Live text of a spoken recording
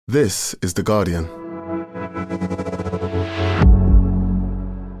This is The Guardian.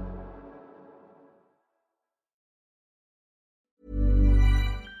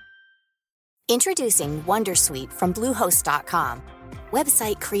 Introducing Wondersuite from Bluehost.com.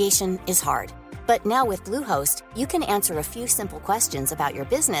 Website creation is hard, but now with Bluehost, you can answer a few simple questions about your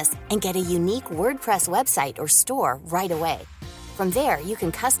business and get a unique WordPress website or store right away. From there, you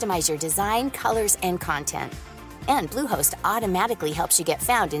can customize your design, colors, and content. And Bluehost automatically helps you get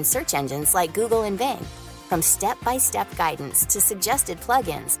found in search engines like Google and Bing. From step-by-step guidance to suggested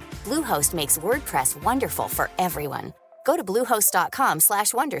plugins, Bluehost makes WordPress wonderful for everyone. Go to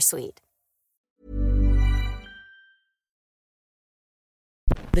bluehost.com/wondersuite.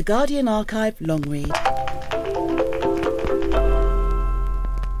 The Guardian Archive long read.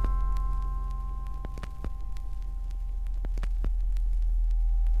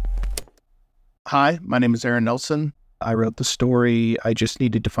 Hi, my name is Aaron Nelson. I wrote the story I Just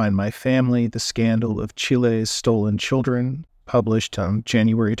Needed to Find My Family, The Scandal of Chile's Stolen Children, published on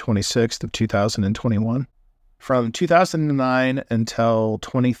January 26th of 2021. From 2009 until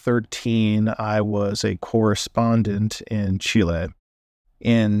 2013, I was a correspondent in Chile.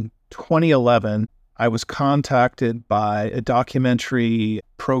 In 2011, I was contacted by a documentary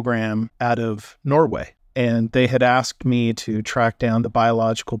program out of Norway, and they had asked me to track down the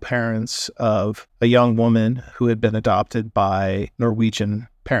biological parents of a young woman who had been adopted by Norwegian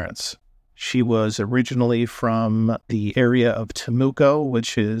parents. She was originally from the area of Temuco,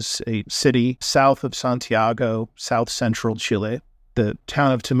 which is a city south of Santiago, south-central Chile. The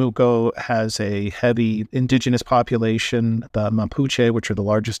town of Temuco has a heavy indigenous population, the Mapuche, which are the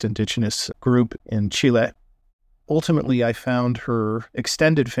largest indigenous group in Chile. Ultimately, I found her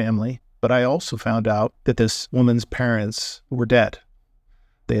extended family, but I also found out that this woman's parents were dead.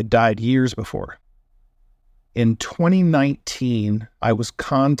 They had died years before. In 2019, I was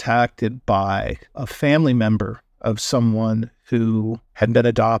contacted by a family member of someone who had been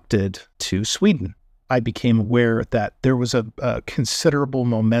adopted to Sweden. I became aware that there was a considerable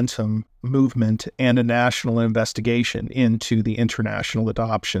momentum movement and a national investigation into the international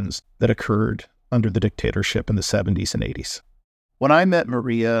adoptions that occurred under the dictatorship in the 70s and 80s. When I met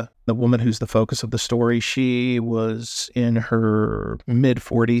Maria, the woman who's the focus of the story, she was in her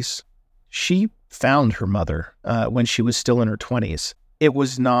mid-40s. She found her mother when she was still in her 20s. It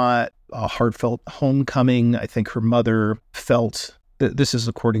was not a heartfelt homecoming. I think her mother felt, this is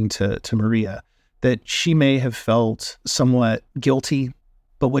according to Maria, that she may have felt somewhat guilty.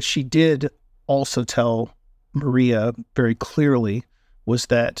 But what she did also tell Maria very clearly was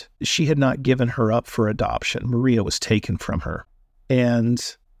that she had not given her up for adoption. Maria was taken from her. And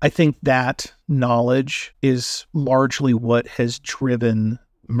I think that knowledge is largely what has driven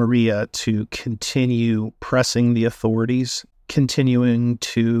Maria to continue pressing the authorities, continuing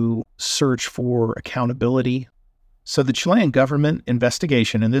to search for accountability. So the Chilean government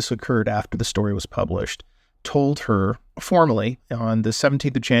investigation, and this occurred after the story was published, told her formally on the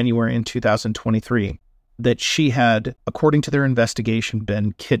 17th of January in 2023 that she had, according to their investigation,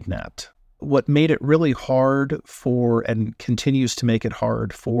 been kidnapped. What made it really hard for, and continues to make it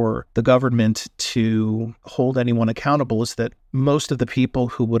hard for, the government to hold anyone accountable is that most of the people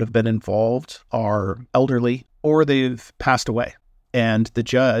who would have been involved are elderly or they've passed away. And the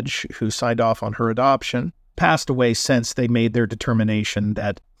judge who signed off on her adoption passed away since they made their determination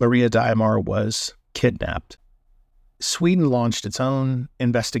that Maria Diamar was kidnapped. Sweden launched its own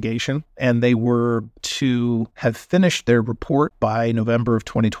investigation, and they were to have finished their report by November of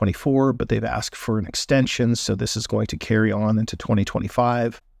 2024, but they've asked for an extension, so this is going to carry on into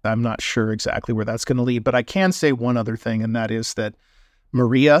 2025. I'm not sure exactly where that's going to lead, but I can say one other thing, and that is that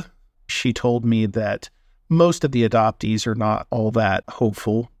Maria, she told me that most of the adoptees are not all that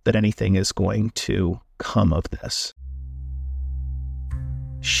hopeful that anything is going to come of this.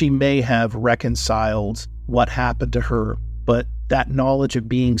 She may have reconciled what happened to her, but that knowledge of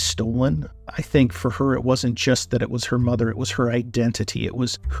being stolen, I think for her, it wasn't just that it was her mother, it was her identity. It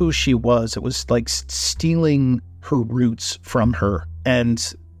was who she was. It was like stealing her roots from her.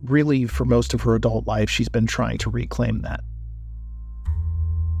 And really, for most of her adult life, she's been trying to reclaim that.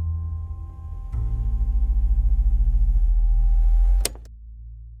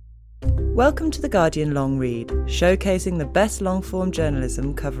 Welcome to The Guardian Long Read, showcasing the best long-form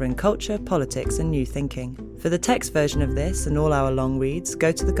journalism covering culture, politics and new thinking. For the text version of this and all our long reads,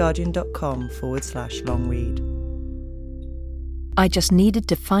 go to theguardian.com/long read. I Just Needed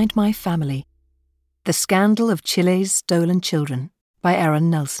to Find My Family. The Scandal of Chile's Stolen Children by Aaron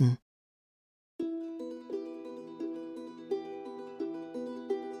Nelson.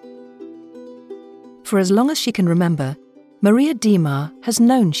 For as long as she can remember, Maria Dimar has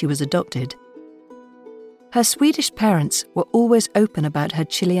known she was adopted. Her Swedish parents were always open about her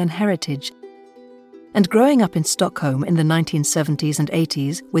Chilean heritage, and growing up in Stockholm in the 1970s and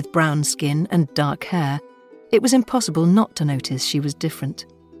 80s with brown skin and dark hair, it was impossible not to notice she was different.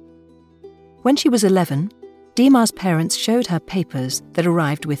 When she was 11, Dimar's parents showed her papers that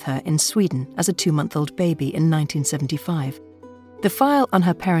arrived with her in Sweden as a 2-month-old baby in 1975. The file on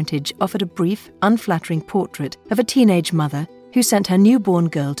her parentage offered a brief, unflattering portrait of a teenage mother who sent her newborn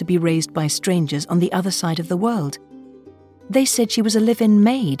girl to be raised by strangers on the other side of the world. They said she was a live-in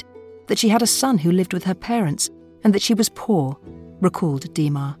maid, that she had a son who lived with her parents, and that she was poor, recalled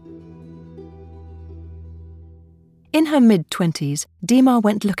Dimar. In her mid-20s, Dimar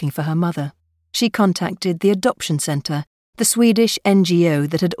went looking for her mother. She contacted the Adoption Centre, the Swedish NGO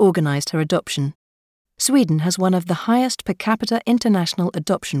that had organised her adoption. Sweden has one of the highest per capita international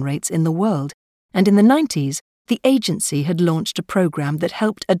adoption rates in the world, and in the 90s, the agency had launched a programme that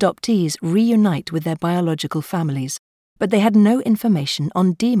helped adoptees reunite with their biological families, but they had no information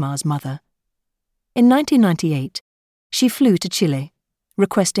on Dimar's mother. In 1998, she flew to Chile,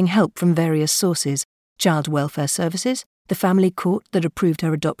 requesting help from various sources: child welfare services, the family court that approved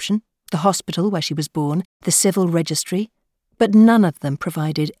her adoption, the hospital where she was born, the civil registry, but none of them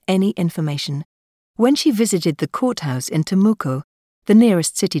provided any information. When she visited the courthouse in Temuco, the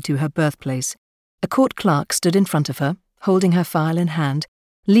nearest city to her birthplace, a court clerk stood in front of her, holding her file in hand,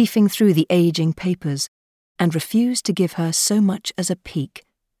 leafing through the aging papers, and refused to give her so much as a peek.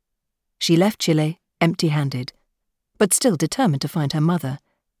 She left Chile empty-handed, but still determined to find her mother.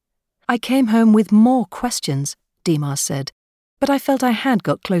 "I came home with more questions," Dimar said, "but I felt I had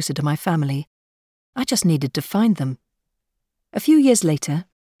got closer to my family. I just needed to find them." A few years later,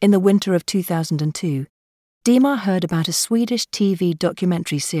 in the winter of 2002, Dimar heard about a Swedish TV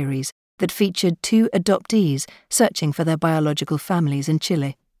documentary series that featured 2 adoptees searching for their biological families in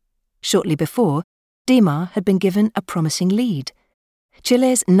Chile. Shortly before, Dimar had been given a promising lead.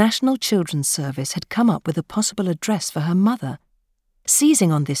 Chile's National Children's Service had come up with a possible address for her mother.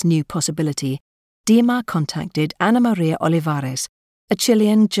 Seizing on this new possibility, Dimar contacted Ana Maria Olivares, a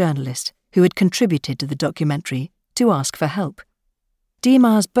Chilean journalist who had contributed to the documentary, to ask for help.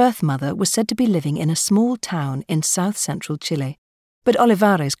 Dimar's birth mother was said to be living in a small town in south-central Chile, but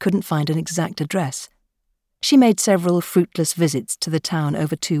Olivares couldn't find an exact address. She made several fruitless visits to the town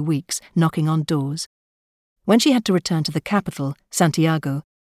over 2 weeks, knocking on doors. When she had to return to the capital, Santiago,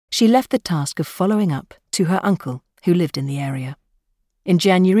 she left the task of following up to her uncle, who lived in the area. In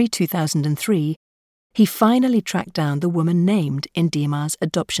January 2003, he finally tracked down the woman named in Dimar's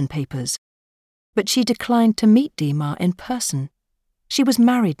adoption papers. But she declined to meet Dimar in person. She was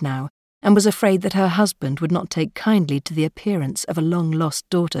married now and was afraid that her husband would not take kindly to the appearance of a long-lost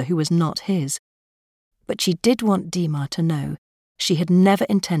daughter who was not his. But she did want Dimar to know she had never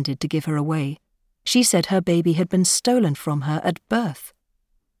intended to give her away. She said her baby had been stolen from her at birth.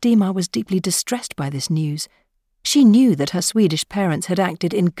 Dimar was deeply distressed by this news. She knew that her Swedish parents had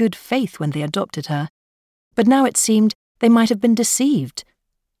acted in good faith when they adopted her, but now it seemed they might have been deceived.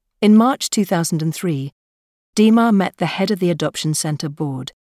 In March 2003, Dimar met the head of the Adoption Centre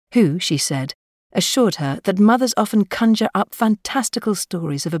board, who, she said, assured her that mothers often conjure up fantastical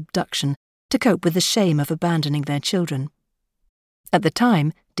stories of abduction to cope with the shame of abandoning their children. At the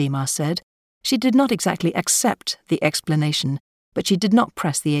time, Dimar said, she did not exactly accept the explanation, but she did not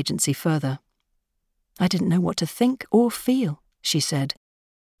press the agency further. "I didn't know what to think or feel," she said.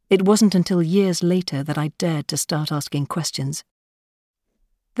 "It wasn't until years later that I dared to start asking questions."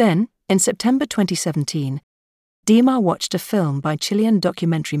 Then, in September 2017, Dimar watched a film by Chilean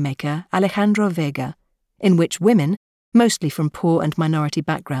documentary maker Alejandro Vega, in which women, mostly from poor and minority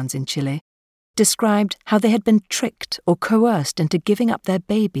backgrounds in Chile, described how they had been tricked or coerced into giving up their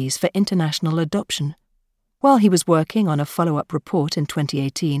babies for international adoption. While he was working on a follow-up report in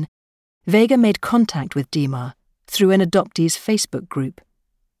 2018, Vega made contact with Dimar through an adoptees Facebook group.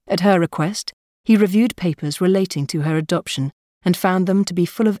 At her request, he reviewed papers relating to her adoption and found them to be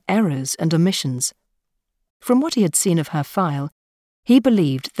full of errors and omissions. From what he had seen of her file, he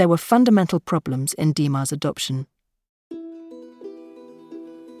believed there were fundamental problems in Dimar's adoption.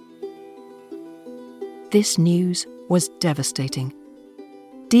 This news was devastating.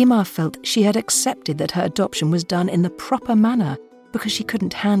 Dimar felt she had accepted that her adoption was done in the proper manner because she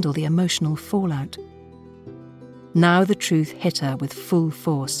couldn't handle the emotional fallout. Now the truth hit her with full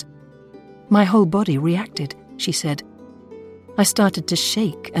force. "My whole body reacted," she said. "I started to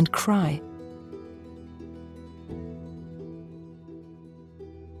shake and cry."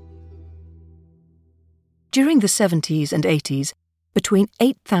 During the 70s and 80s, between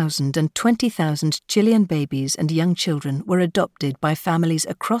 8,000 and 20,000 Chilean babies and young children were adopted by families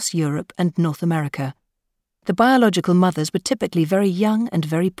across Europe and North America. The biological mothers were typically very young and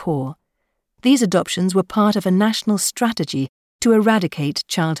very poor. These adoptions were part of a national strategy to eradicate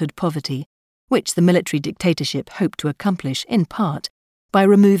childhood poverty, which the military dictatorship hoped to accomplish, in part, by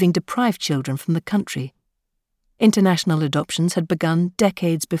removing deprived children from the country. International adoptions had begun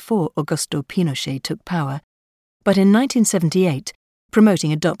decades before Augusto Pinochet took power, but in 1978,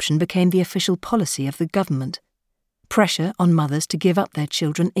 promoting adoption became the official policy of the government. Pressure on mothers to give up their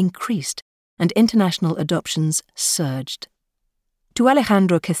children increased, and international adoptions surged. To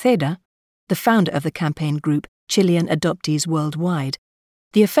Alejandro Quezada, the founder of the campaign group Chilean Adoptees Worldwide,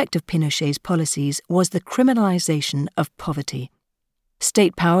 the effect of Pinochet's policies was the criminalization of poverty.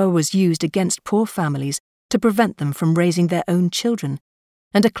 State power was used against poor families to prevent them from raising their own children,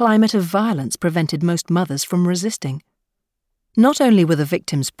 and a climate of violence prevented most mothers from resisting. Not only were the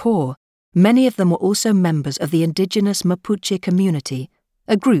victims poor, many of them were also members of the indigenous Mapuche community,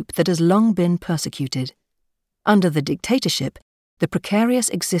 a group that has long been persecuted. Under the dictatorship, the precarious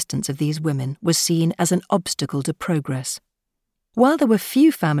existence of these women was seen as an obstacle to progress. While there were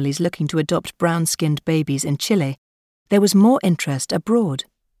few families looking to adopt brown-skinned babies in Chile, there was more interest abroad.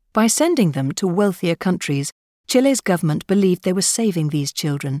 By sending them to wealthier countries, Chile's government believed they were saving these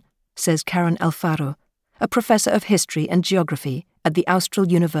children, says Karen Alfaro, a professor of history and geography at the Austral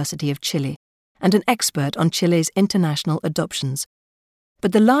University of Chile and an expert on Chile's international adoptions.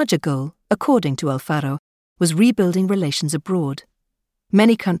 But the larger goal, according to Alfaro, was rebuilding relations abroad.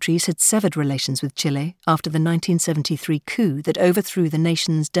 Many countries had severed relations with Chile after the 1973 coup that overthrew the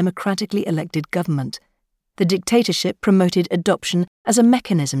nation's democratically elected government. The dictatorship promoted adoption as a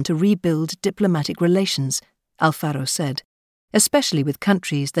mechanism to rebuild diplomatic relations, Alfaro said, especially with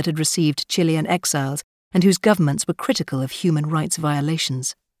countries that had received Chilean exiles and whose governments were critical of human rights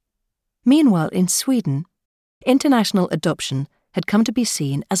violations. Meanwhile, in Sweden, international adoption had come to be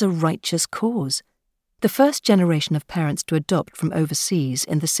seen as a righteous cause. The first generation of parents to adopt from overseas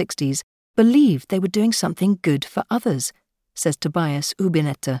in the 60s believed they were doing something good for others, says Tobias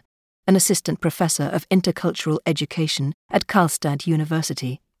Ubinette, an assistant professor of intercultural education at Karlstad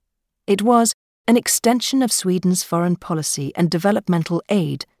University. It was an extension of Sweden's foreign policy and developmental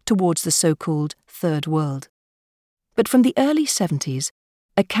aid towards the so-called Third World. But from the early 70s,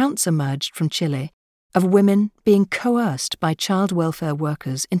 accounts emerged from Chile of women being coerced by child welfare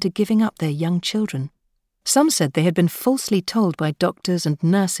workers into giving up their young children. Some said they had been falsely told by doctors and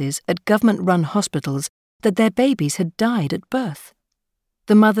nurses at government-run hospitals that their babies had died at birth.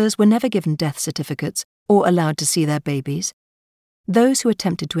 The mothers were never given death certificates or allowed to see their babies. Those who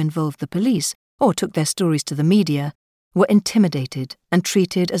attempted to involve the police or took their stories to the media were intimidated and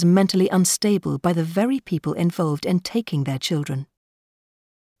treated as mentally unstable by the very people involved in taking their children.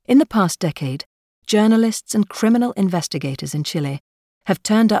 In the past decade, journalists and criminal investigators in Chile have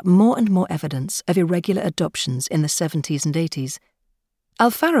turned up more and more evidence of irregular adoptions in the 70s and 80s.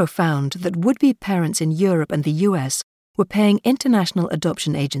 Alfaro found that would-be parents in Europe and the US were paying international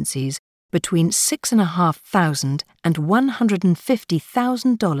adoption agencies between $6,500 and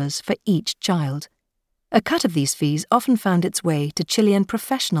 $150,000 for each child. A cut of these fees often found its way to Chilean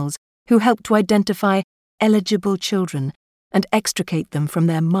professionals who helped to identify eligible children and extricate them from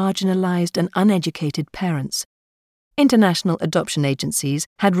their marginalized and uneducated parents. International adoption agencies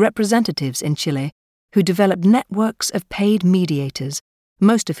had representatives in Chile who developed networks of paid mediators,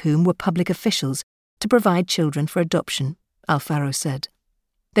 most of whom were public officials, to provide children for adoption, Alfaro said.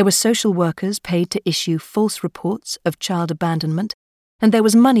 There were social workers paid to issue false reports of child abandonment, and there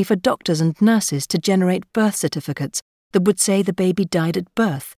was money for doctors and nurses to generate birth certificates that would say the baby died at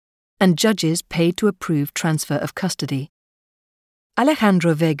birth, and judges paid to approve transfer of custody.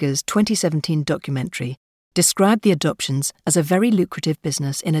 Alejandro Vega's 2017 documentary described the adoptions as a very lucrative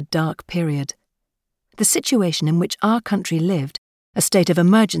business in a dark period. The situation in which our country lived, a state of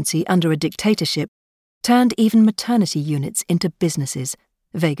emergency under a dictatorship, turned even maternity units into businesses,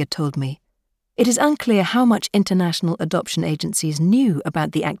 Vega told me. It is unclear how much international adoption agencies knew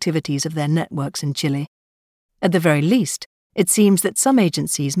about the activities of their networks in Chile. At the very least, it seems that some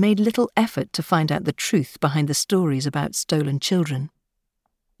agencies made little effort to find out the truth behind the stories about stolen children.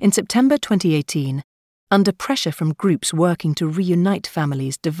 In September 2018, under pressure from groups working to reunite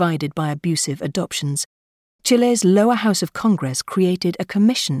families divided by abusive adoptions, Chile's lower house of Congress created a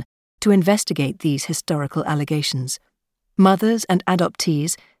commission to investigate these historical allegations. Mothers and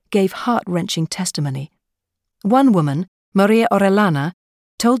adoptees gave heart-wrenching testimony. One woman, Maria Orellana,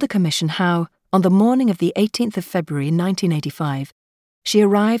 told the commission how, on the morning of the 18th of February 1985, she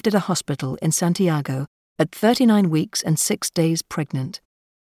arrived at a hospital in Santiago at 39 weeks and 6 days pregnant.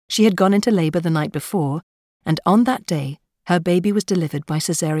 She had gone into labour the night before, and on that day her baby was delivered by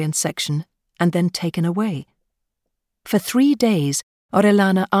caesarean section and then taken away. For 3 days,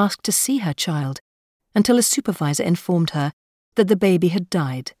 Orellana asked to see her child, until a supervisor informed her that the baby had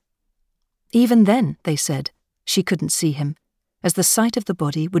died. Even then, they said, she couldn't see him, as the sight of the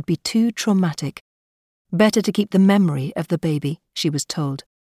body would be too traumatic. Better to keep the memory of the baby, she was told.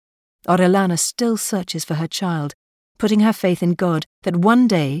 Orellana still searches for her child, putting her faith in God that one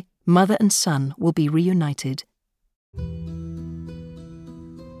day mother and son will be reunited.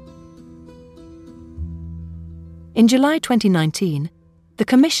 In July 2019, the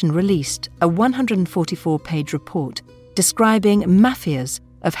Commission released a 144-page report describing mafias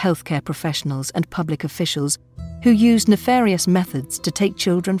of healthcare professionals and public officials who used nefarious methods to take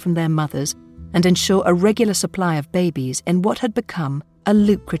children from their mothers and ensure a regular supply of babies in what had become a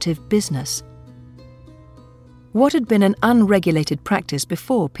lucrative business. What had been an unregulated practice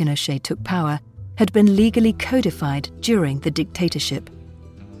before Pinochet took power had been legally codified during the dictatorship.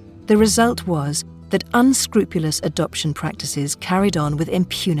 The result was that unscrupulous adoption practices carried on with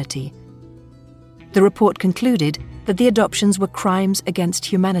impunity. The report concluded that the adoptions were crimes against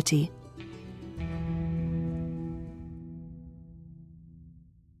humanity.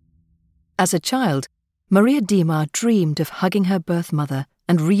 As a child, Maria Dimar dreamed of hugging her birth mother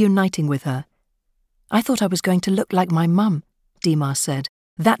and reuniting with her. "I thought I was going to look like my mum," Dimar said.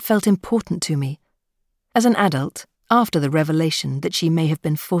 "That felt important to me." As an adult, after the revelation that she may have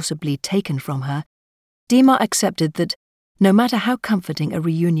been forcibly taken from her, Dimar accepted that, no matter how comforting a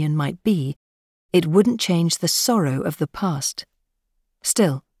reunion might be, it wouldn't change the sorrow of the past.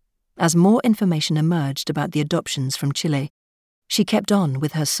 Still, as more information emerged about the adoptions from Chile, she kept on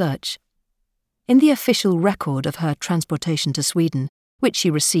with her search. In the official record of her transportation to Sweden, which she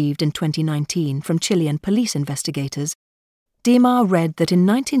received in 2019 from Chilean police investigators, Dimar read that in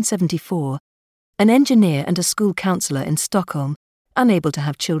 1974, an engineer and a school counsellor in Stockholm, unable to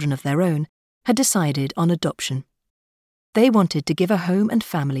have children of their own, had decided on adoption. They wanted to give a home and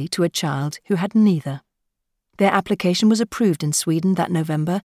family to a child who had neither. Their application was approved in Sweden that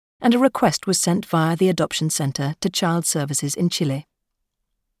November, and a request was sent via the adoption centre to Child Services in Chile.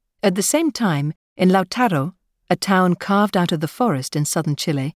 At the same time, in Lautaro, a town carved out of the forest in southern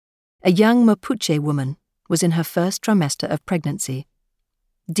Chile, a young Mapuche woman was in her first trimester of pregnancy.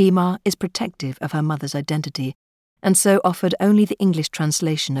 Dimar is protective of her mother's identity, and so offered only the English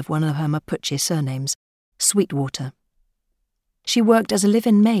translation of one of her Mapuche surnames, Sweetwater. She worked as a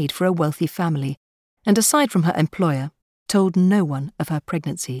live-in maid for a wealthy family, and aside from her employer, told no one of her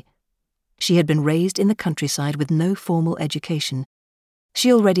pregnancy. She had been raised in the countryside with no formal education.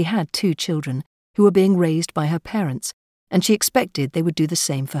 She already had 2 children, who were being raised by her parents, and she expected they would do the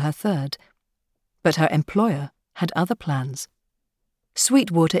same for her third. But her employer had other plans.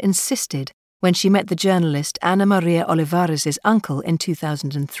 Sweetwater insisted, when she met the journalist Ana Maria Olivares' uncle in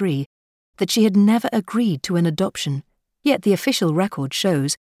 2003, that she had never agreed to an adoption, yet the official record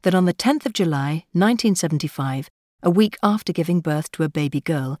shows that on the 10th of July 1975, a week after giving birth to a baby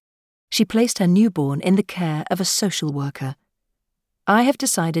girl, she placed her newborn in the care of a social worker. "I have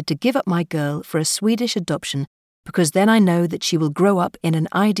decided to give up my girl for a Swedish adoption because then I know that she will grow up in an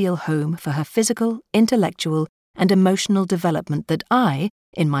ideal home for her physical, intellectual, and emotional development that I,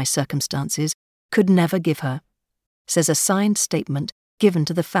 in my circumstances, could never give her," says a signed statement given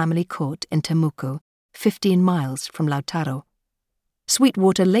to the family court in Temuco, 15 miles from Lautaro.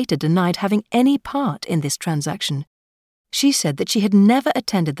 Sweetwater later denied having any part in this transaction. She said that she had never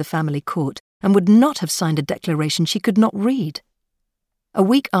attended the family court and would not have signed a declaration she could not read. A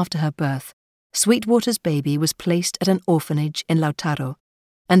week after her birth, Sweetwater's baby was placed at an orphanage in Lautaro,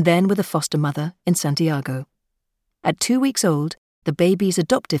 and then with a foster mother in Santiago. At 2 weeks old, the baby's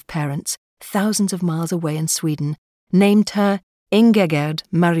adoptive parents, thousands of miles away in Sweden, named her Ingegerd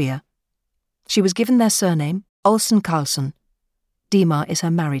Maria. She was given their surname, Olsen Karlsson. Dimar is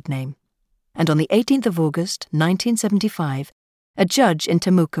her married name. And on the 18th of August, 1975, a judge in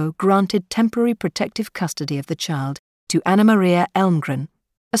Temuco granted temporary protective custody of the child to Anna Maria Elmgren,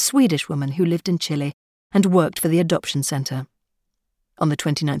 a Swedish woman who lived in Chile and worked for the adoption centre. On the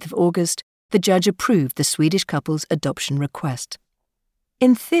 29th of August, the judge approved the Swedish couple's adoption request.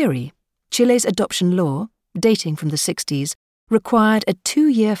 In theory, Chile's adoption law, dating from the 60s, required a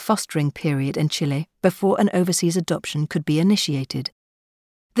 2-year fostering period in Chile before an overseas adoption could be initiated.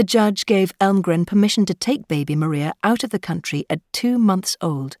 The judge gave Elmgren permission to take baby Maria out of the country at 2 months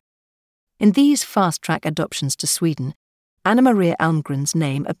old. In these fast-track adoptions to Sweden, Anna Maria Elmgren's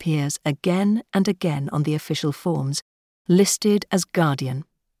name appears again and again on the official forms, listed as guardian.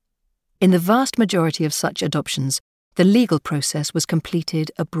 In the vast majority of such adoptions, the legal process was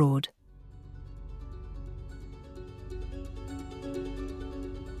completed abroad.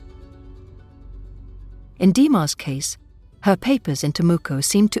 In Dima's case, her papers in Temuco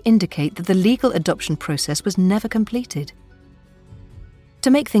seemed to indicate that the legal adoption process was never completed.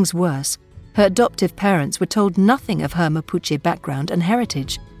 To make things worse, her adoptive parents were told nothing of her Mapuche background and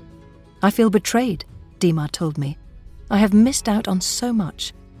heritage. "I feel betrayed," Dima told me. "I have missed out on so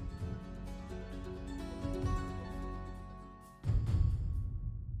much."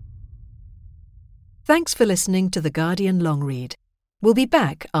 Thanks for listening to The Guardian Long Read. We'll be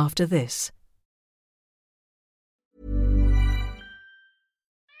back after this.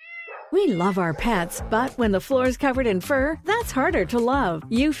 We love our pets, but when the floor's covered in fur, that's harder to love.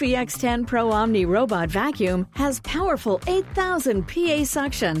 Eufy X10 Pro Omni Robot Vacuum has powerful 8,000 PA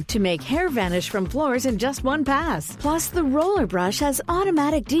suction to make hair vanish from floors in just one pass. Plus, the roller brush has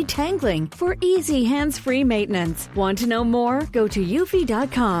automatic detangling for easy hands-free maintenance. Want to know more? Go to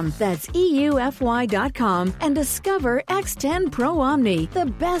eufy.com, that's EUFY.com, and discover X10 Pro Omni, the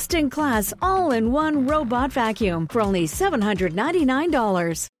best-in-class all-in-one robot vacuum for only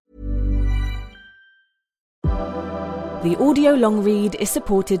 $799. The audio long read is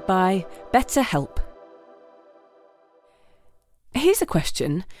supported by BetterHelp. Here's a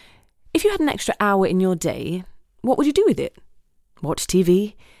question. If you had an extra hour in your day, what would you do with it? Watch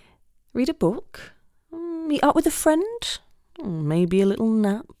TV? Read a book? Meet up with a friend? Maybe a little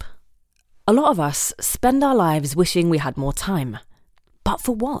nap? A lot of us spend our lives wishing we had more time. But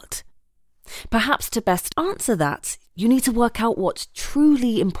for what? Perhaps to best answer that, you need to work out what's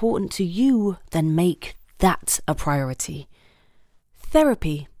truly important to you, then make that a priority.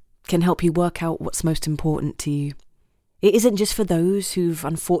 Therapy can help you work out what's most important to you. It isn't just for those who've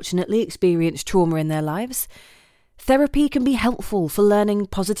unfortunately experienced trauma in their lives. Therapy can be helpful for learning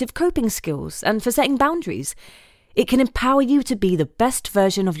positive coping skills and for setting boundaries. It can empower you to be the best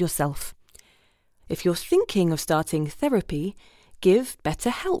version of yourself. If you're thinking of starting therapy, give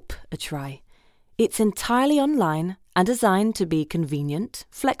BetterHelp a try. It's entirely online and designed to be convenient,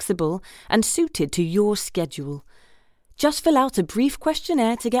 flexible, and suited to your schedule. Just fill out a brief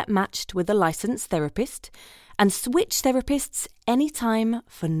questionnaire to get matched with a licensed therapist and switch therapists anytime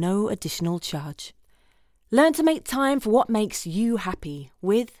for no additional charge. Learn to make time for what makes you happy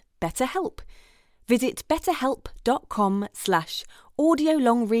with BetterHelp. Visit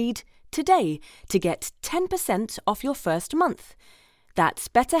betterhelp.com/audiolongread today to get 10% off your first month. That's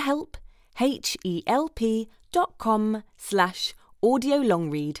BetterHelp,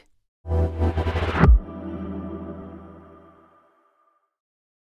 HELP.com/audiolongread.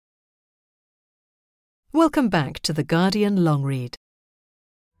 Welcome back to The Guardian Long Read.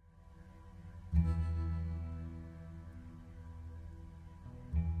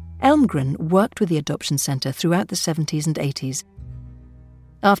 Elmgren worked with the adoption centre throughout the 70s and 80s.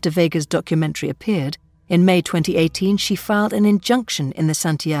 After Vega's documentary appeared, in May 2018 she filed an injunction in the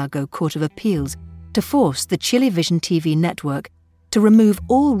Santiago Court of Appeals to force the Chile Vision TV network to remove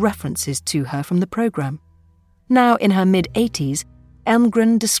all references to her from the programme. Now in her mid-80s,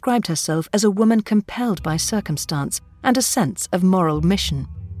 Elmgren described herself as a woman compelled by circumstance and a sense of moral mission.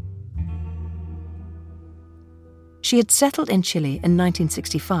 She had settled in Chile in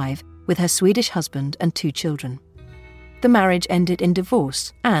 1965 with her Swedish husband and 2 children. The marriage ended in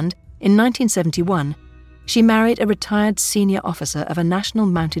divorce and, in 1971, she married a retired senior officer of a national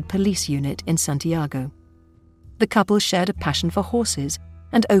mounted police unit in Santiago. The couple shared a passion for horses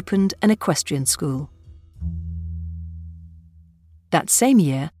and opened an equestrian school. That same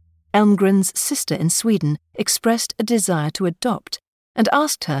year, Elmgren's sister in Sweden expressed a desire to adopt and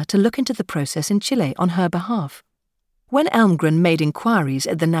asked her to look into the process in Chile on her behalf. When Elmgren made inquiries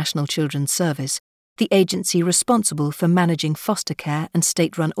at the National Children's Service, the agency responsible for managing foster care and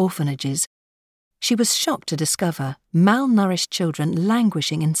state-run orphanages, she was shocked to discover malnourished children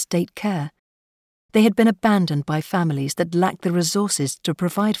languishing in state care. They had been abandoned by families that lacked the resources to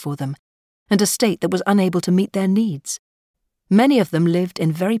provide for them, and a state that was unable to meet their needs. Many of them lived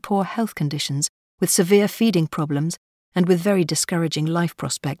in very poor health conditions, with severe feeding problems and with very discouraging life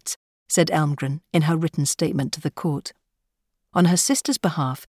prospects, said Elmgren in her written statement to the court. On her sister's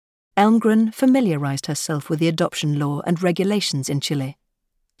behalf, Elmgren familiarised herself with the adoption law and regulations in Chile.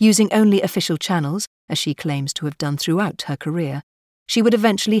 Using only official channels, as she claims to have done throughout her career, she would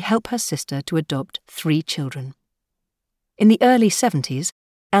eventually help her sister to adopt 3 children. In the early 70s,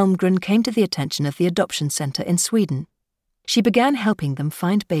 Elmgren came to the attention of the adoption centre in Sweden. She began helping them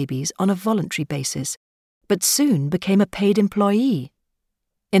find babies on a voluntary basis, but soon became a paid employee.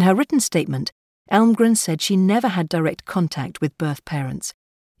 In her written statement, Elmgren said she never had direct contact with birth parents.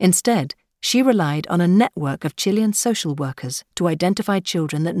 Instead, she relied on a network of Chilean social workers to identify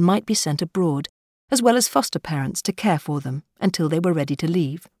children that might be sent abroad, as well as foster parents to care for them until they were ready to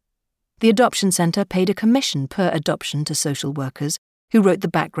leave. The adoption centre paid a commission per adoption to social workers who wrote the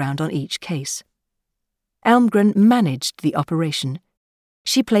background on each case. Elmgren managed the operation.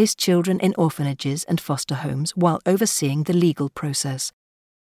 She placed children in orphanages and foster homes while overseeing the legal process.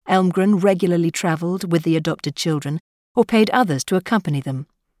 Elmgren regularly travelled with the adopted children or paid others to accompany them.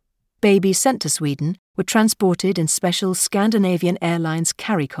 Babies sent to Sweden were transported in special Scandinavian Airlines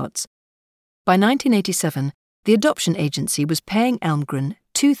carry-cots. By 1987, the adoption agency was paying Elmgren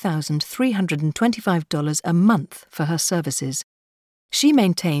 $2,325 a month for her services. She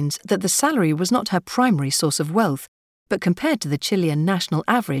maintains that the salary was not her primary source of wealth, but compared to the Chilean national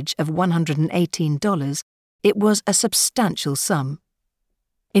average of $118, it was a substantial sum.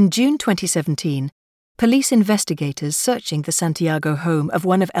 In June 2017, police investigators searching the Santiago home of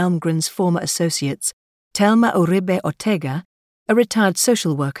one of Elmgren's former associates, Telma Uribe Ortega, a retired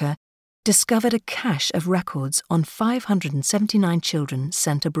social worker, discovered a cache of records on 579 children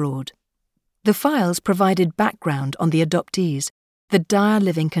sent abroad. The files provided background on the adoptees, the dire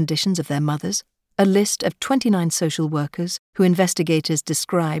living conditions of their mothers, a list of 29 social workers who investigators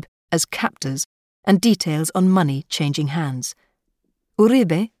describe as captors, and details on money changing hands.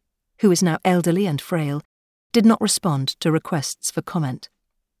 Uribe, who is now elderly and frail, did not respond to requests for comment.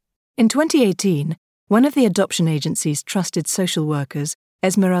 In 2018, one of the adoption agency's trusted social workers,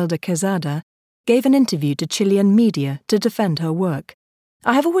 Esmeralda Quezada, gave an interview to Chilean media to defend her work.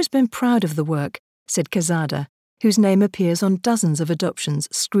 "I have always been proud of the work," said Quezada, whose name appears on dozens of adoptions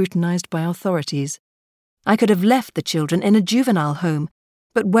scrutinized by authorities. "I could have left the children in a juvenile home,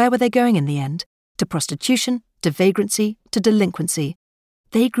 but where were they going in the end? To prostitution, to vagrancy, to delinquency.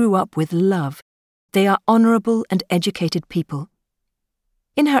 They grew up with love. They are honorable and educated people."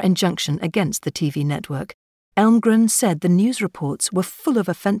 In her injunction against the TV network, Elmgren said the news reports were full of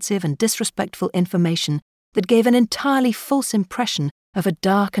offensive and disrespectful information that gave an entirely false impression of a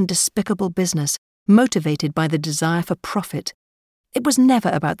dark and despicable business motivated by the desire for profit. It was never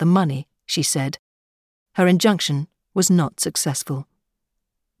about the money, she said. Her injunction was not successful.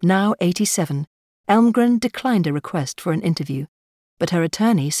 Now 87, Elmgren declined a request for an interview, but her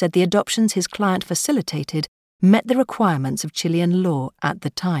attorney said the adoptions his client facilitated met the requirements of Chilean law at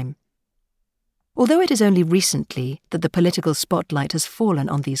the time. Although it is only recently that the political spotlight has fallen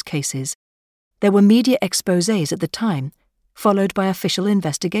on these cases, there were media exposés at the time, followed by official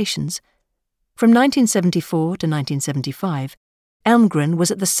investigations. From 1974 to 1975, Elmgren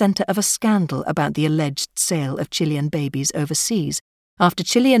was at the centre of a scandal about the alleged sale of Chilean babies overseas, after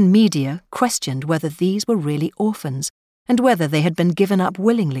Chilean media questioned whether these were really orphans and whether they had been given up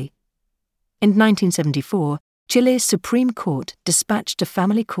willingly. In 1974, Chile's Supreme Court dispatched a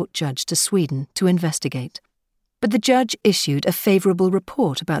family court judge to Sweden to investigate. But the judge issued a favourable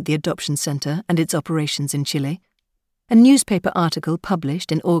report about the adoption centre and its operations in Chile. A newspaper article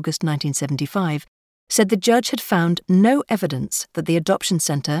published in August 1975 said the judge had found no evidence that the adoption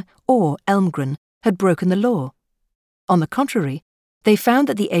centre or Elmgren had broken the law. On the contrary, they found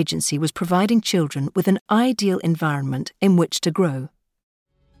that the agency was providing children with an ideal environment in which to grow.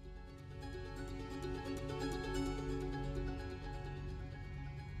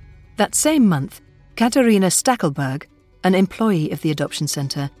 That same month, Katarina Stackelberg, an employee of the adoption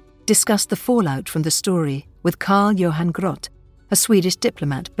centre, discussed the fallout from the story with Carl Johan Grott, a Swedish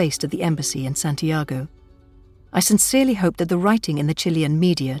diplomat based at the embassy in Santiago. "I sincerely hope that the writing in the Chilean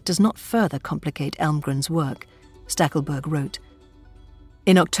media does not further complicate Elmgren's work," Stackelberg wrote.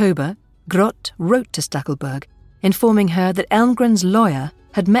 In October, Grott wrote to Stackelberg, informing her that Elmgren's lawyer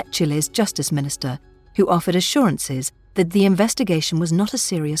had met Chile's justice minister, who offered assurances that the investigation was not a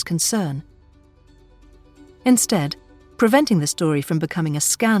serious concern. Instead, preventing the story from becoming a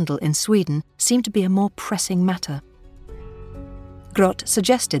scandal in Sweden seemed to be a more pressing matter. Grott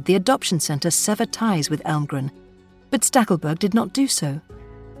suggested the adoption centre sever ties with Elmgren, but Stackelberg did not do so.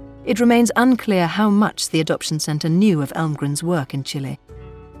 It remains unclear how much the adoption centre knew of Elmgren's work in Chile,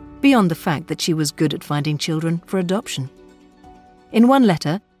 beyond the fact that she was good at finding children for adoption. In one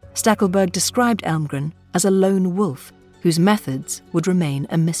letter, Stackelberg described Elmgren as a lone wolf whose methods would remain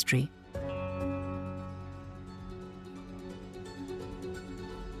a mystery.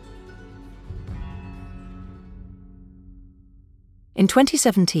 In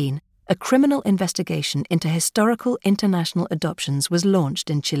 2017, a criminal investigation into historical international adoptions was launched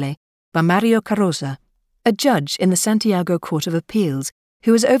in Chile by Mario Carroza, a judge in the Santiago Court of Appeals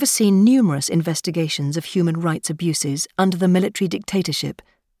who has overseen numerous investigations of human rights abuses under the military dictatorship.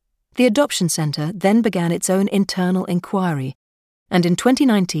 The adoption centre then began its own internal inquiry, and in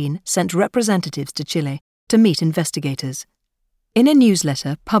 2019 sent representatives to Chile to meet investigators. In a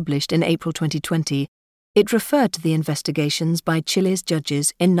newsletter published in April 2020, it referred to the investigations by Chile's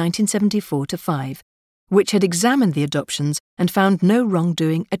judges in 1974-5, which had examined the adoptions and found no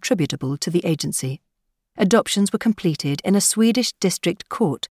wrongdoing attributable to the agency. Adoptions were completed in a Swedish district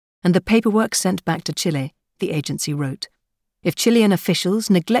court and the paperwork sent back to Chile, the agency wrote. If Chilean officials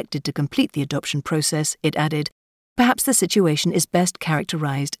neglected to complete the adoption process, it added, perhaps the situation is best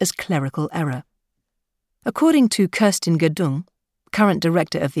characterized as clerical error. According to Kerstin Gedung, current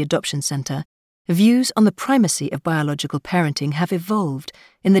director of the Adoption Center, views on the primacy of biological parenting have evolved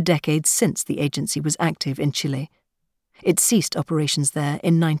in the decades since the agency was active in Chile. It ceased operations there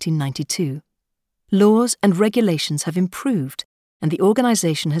in 1992. Laws and regulations have improved, and the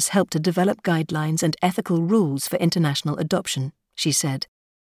organization has helped to develop guidelines and ethical rules for international adoption, she said.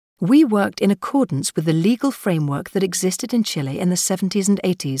 We worked in accordance with the legal framework that existed in Chile in the 70s and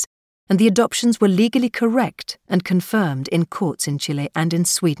 80s, and the adoptions were legally correct and confirmed in courts in Chile and in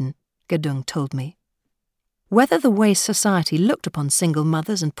Sweden, Gedung told me. Whether the way society looked upon single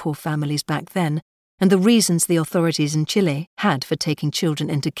mothers and poor families back then, and the reasons the authorities in Chile had for taking children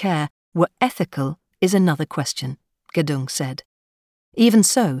into care, were ethical is another question, Gedung said. Even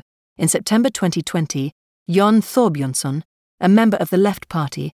so, in September 2020, Jon Thorbjornsson, a member of the Left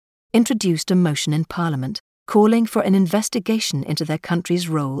Party, introduced a motion in Parliament calling for an investigation into their country's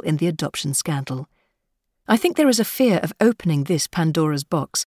role in the adoption scandal. I think there is a fear of opening this Pandora's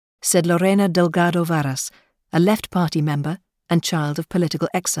box, said Lorena Delgado Varas, a Left Party member and child of political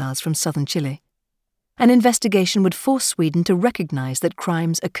exiles from southern Chile. An investigation would force Sweden to recognize that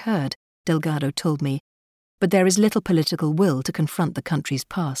crimes occurred, Delgado told me, but there is little political will to confront the country's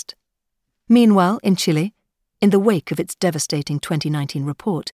past. Meanwhile, in Chile, in the wake of its devastating 2019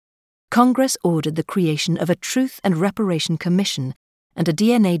 report, Congress ordered the creation of a Truth and Reparation Commission and a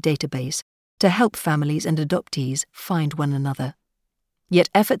DNA database to help families and adoptees find one another. Yet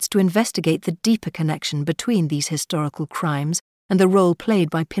efforts to investigate the deeper connection between these historical crimes and the role played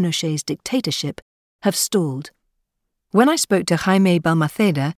by Pinochet's dictatorship have stalled. When I spoke to Jaime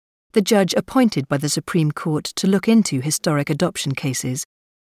Balmaceda, the judge appointed by the Supreme Court to look into historic adoption cases,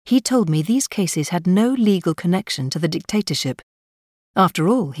 he told me these cases had no legal connection to the dictatorship. After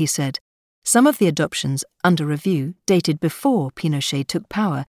all, he said, some of the adoptions under review dated before Pinochet took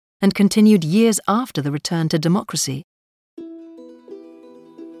power and continued years after the return to democracy.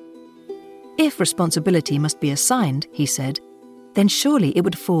 If responsibility must be assigned, he said, then surely it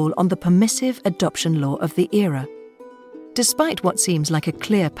would fall on the permissive adoption law of the era. Despite what seems like a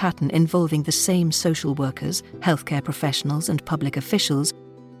clear pattern involving the same social workers, healthcare professionals and public officials,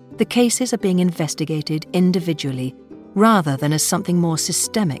 the cases are being investigated individually rather than as something more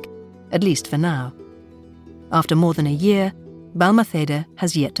systemic, at least for now. After more than a year, Balmaceda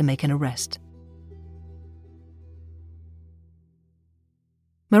has yet to make an arrest.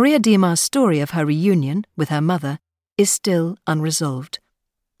 Maria Dimar's story of her reunion with her mother is still unresolved.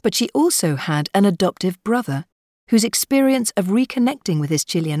 But she also had an adoptive brother whose experience of reconnecting with his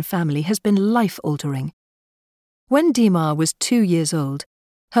Chilean family has been life-altering. When Dimar was 2 years old,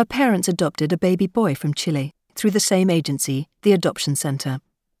 her parents adopted a baby boy from Chile through the same agency, the Adoption Center.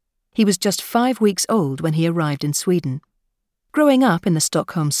 He was just 5 weeks old when he arrived in Sweden. Growing up in the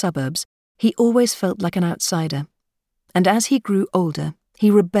Stockholm suburbs, he always felt like an outsider. And as he grew older,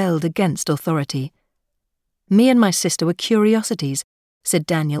 he rebelled against authority. Me and my sister were curiosities, said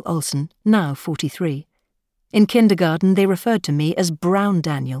Daniel Olsen, now 43. In kindergarten, they referred to me as Brown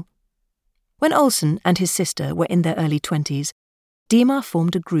Daniel. When Olsen and his sister were in their early 20s, Dimar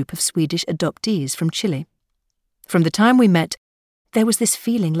formed a group of Swedish adoptees from Chile. From the time we met, there was this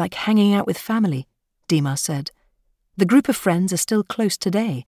feeling like hanging out with family, Dimar said. The group of friends are still close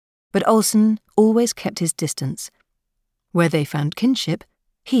today, but Olsen always kept his distance. Where they found kinship,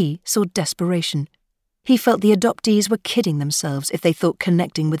 he saw desperation. He felt the adoptees were kidding themselves if they thought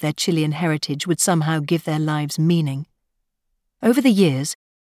connecting with their Chilean heritage would somehow give their lives meaning. Over the years,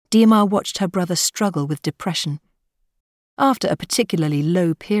 Dimar watched her brother struggle with depression. After a particularly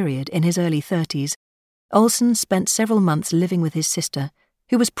low period in his early 30s, Olsen spent several months living with his sister,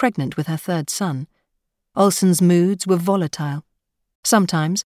 who was pregnant with her third son. Olsen's moods were volatile.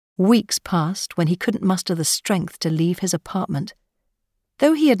 Sometimes, weeks passed when he couldn't muster the strength to leave his apartment.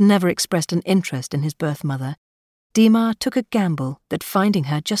 Though he had never expressed an interest in his birth mother, Dimar took a gamble that finding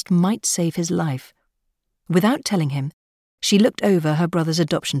her just might save his life. Without telling him, she looked over her brother's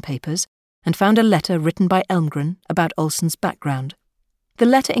adoption papers and found a letter written by Elmgren about Olsen's background. The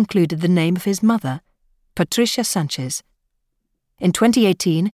letter included the name of his mother, Patricia Sanchez. In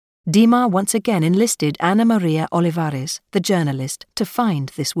 2018, Dimar once again enlisted Ana Maria Olivares, the journalist, to find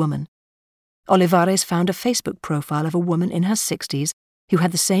this woman. Olivares found a Facebook profile of a woman in her 60s who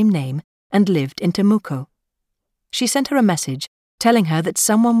had the same name and lived in Temuco. She sent her a message telling her that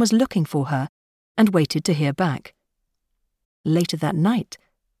someone was looking for her and waited to hear back. Later that night,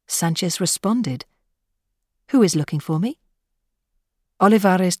 Sanchez responded, "Who is looking for me?"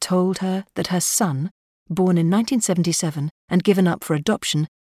 Olivares told her that her son, born in 1977 and given up for adoption,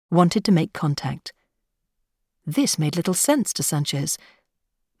 wanted to make contact. This made little sense to Sanchez.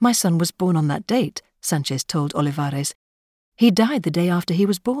 "My son was born on that date," Sanchez told Olivares. "He died the day after he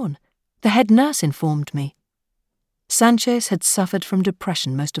was born. The head nurse informed me." Sanchez had suffered from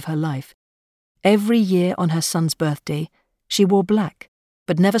depression most of her life. Every year on her son's birthday, she wore black,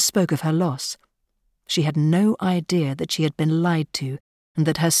 but never spoke of her loss. She had no idea that she had been lied to and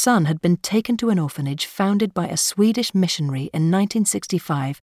that her son had been taken to an orphanage founded by a Swedish missionary in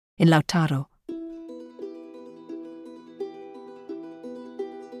 1965 in Lautaro.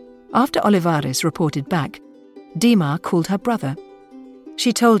 After Olivares reported back, Dimar called her brother.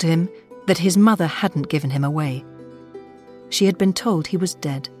 She told him that his mother hadn't given him away. She had been told he was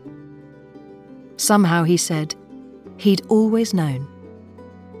dead. Somehow, he said, he'd always known.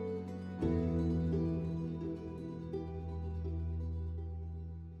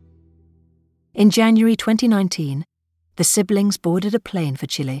 In January 2019, the siblings boarded a plane for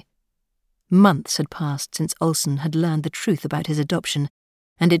Chile. Months had passed since Olsen had learned the truth about his adoption,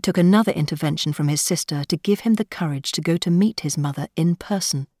 and it took another intervention from his sister to give him the courage to go to meet his mother in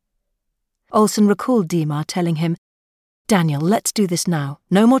person. Olsen recalled Dimar telling him, "Daniel, let's do this now.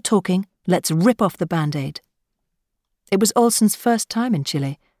 No more talking. Let's rip off the Band-Aid." It was Olsen's first time in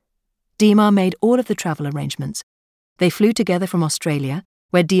Chile. Dimar made all of the travel arrangements. They flew together from Australia,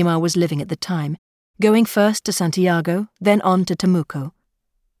 where Dimar was living at the time, going first to Santiago, then on to Temuco.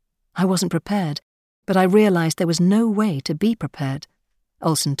 "I wasn't prepared, but I realized there was no way to be prepared,"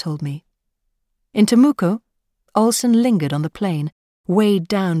 Olsen told me. In Temuco, Olsen lingered on the plane, weighed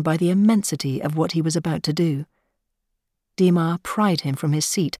down by the immensity of what he was about to do. Dimar pried him from his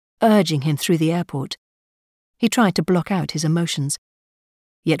seat, urging him through the airport. He tried to block out his emotions.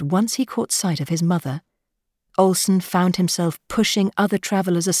 Yet once he caught sight of his mother, Olsen found himself pushing other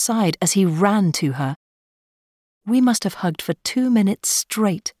travellers aside as he ran to her. "We must have hugged for 2 minutes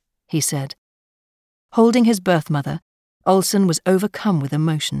straight," he said. Holding his birth mother, Olsen was overcome with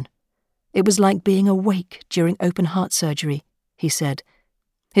emotion. "It was like being awake during open-heart surgery," he said.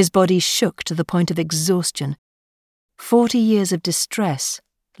 His body shook to the point of exhaustion. 40 years of distress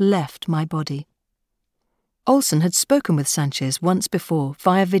left my body. Olsen had spoken with Sanchez once before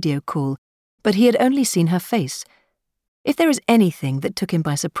via video call, but he had only seen her face. If there is anything that took him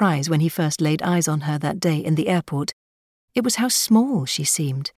by surprise when he first laid eyes on her that day in the airport, it was how small she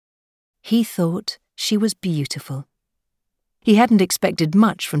seemed. He thought she was beautiful. He hadn't expected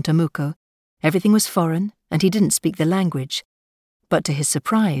much from Temuco. Everything was foreign, and he didn't speak the language. But to his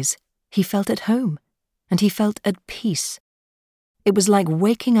surprise, he felt at home, and he felt at peace. It was like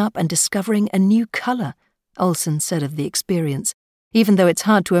waking up and discovering a new colour, Olsen said of the experience, even though it's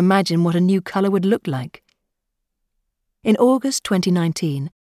hard to imagine what a new colour would look like. In August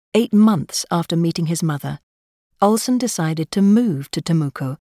 2019, 8 months after meeting his mother, Olsen decided to move to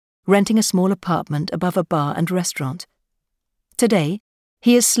Temuco, renting a small apartment above a bar and restaurant. Today,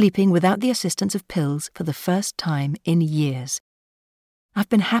 he is sleeping without the assistance of pills for the first time in years. "I've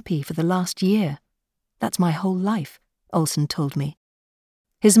been happy for the last year. That's my whole life," Olsen told me.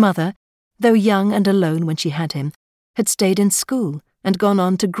 His mother, though young and alone when she had him, had stayed in school and gone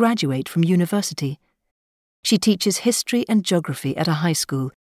on to graduate from university. She teaches history and geography at a high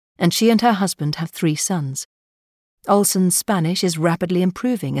school, and she and her husband have 3 sons. Olsen's Spanish is rapidly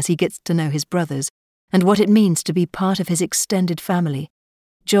improving as he gets to know his brothers and what it means to be part of his extended family,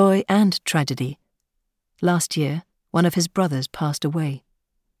 joy and tragedy. Last year, one of his brothers passed away.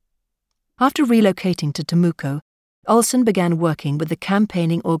 After relocating to Temuco, Olsen began working with the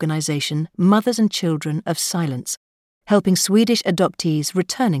campaigning organisation Mothers and Children of Silence, helping Swedish adoptees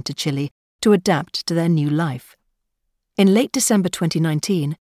returning to Chile to adapt to their new life. In late December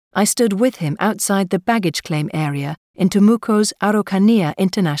 2019, I stood with him outside the baggage claim area in Temuco's Araucanía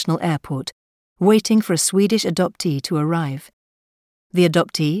International Airport, waiting for a Swedish adoptee to arrive. The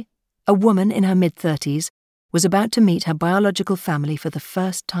adoptee, a woman in her mid-30s, was about to meet her biological family for the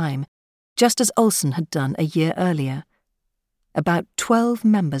first time, just as Olsen had done a year earlier. About 12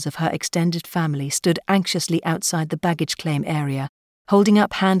 members of her extended family stood anxiously outside the baggage claim area, holding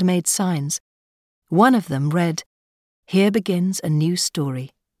up handmade signs. One of them read, "Here begins a new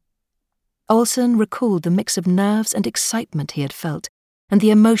story." Olsen recalled the mix of nerves and excitement he had felt and the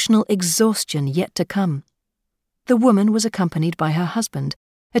emotional exhaustion yet to come. The woman was accompanied by her husband,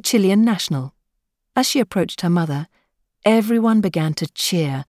 a Chilean national. As she approached her mother, everyone began to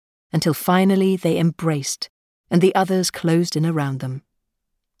cheer until finally they embraced and the others closed in around them.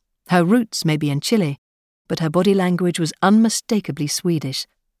 Her roots may be in Chile, but her body language was unmistakably Swedish,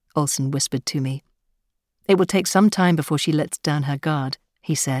 Olsen whispered to me. It will take some time before she lets down her guard,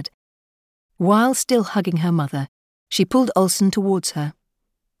 he said. While still hugging her mother, she pulled Olsen towards her.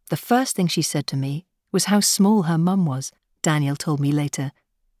 The first thing she said to me was how small her mum was, Daniel told me later.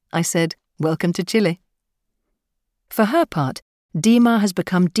 I said, "Welcome to Chile." For her part, Dima has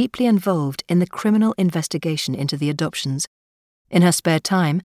become deeply involved in the criminal investigation into the adoptions. In her spare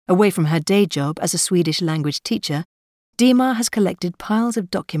time, away from her day job as a Swedish language teacher, Dima has collected piles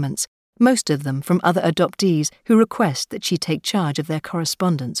of documents, most of them from other adoptees who request that she take charge of their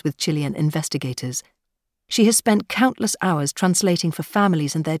correspondence with Chilean investigators. She has spent countless hours translating for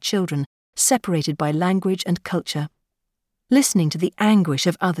families and their children, separated by language and culture. Listening to the anguish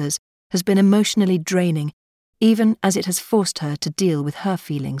of others has been emotionally draining, even as it has forced her to deal with her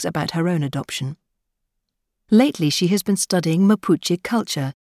feelings about her own adoption. Lately she has been studying Mapuche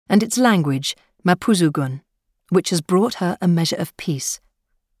culture and its language, Mapuzugun, which has brought her a measure of peace.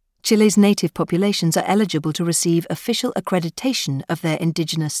 Chile's native populations are eligible to receive official accreditation of their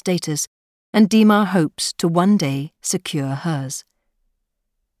indigenous status, and Dima hopes to one day secure hers.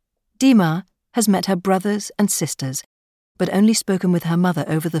 Dima has met her brothers and sisters, but only spoken with her mother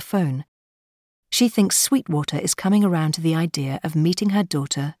over the phone. She thinks Sweetwater is coming around to the idea of meeting her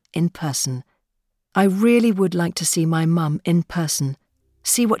daughter in person. I really would like to see my mum in person,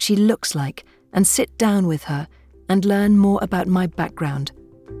 see what she looks like, and sit down with her and learn more about my background,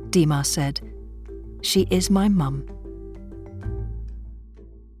 Dima said. She is my mum.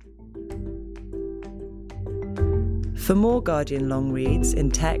 For more Guardian long reads in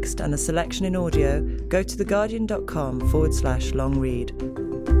text and a selection in audio, go to theguardian.com/long read.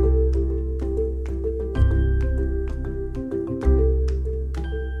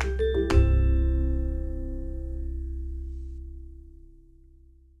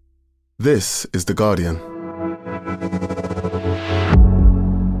 This is The Guardian.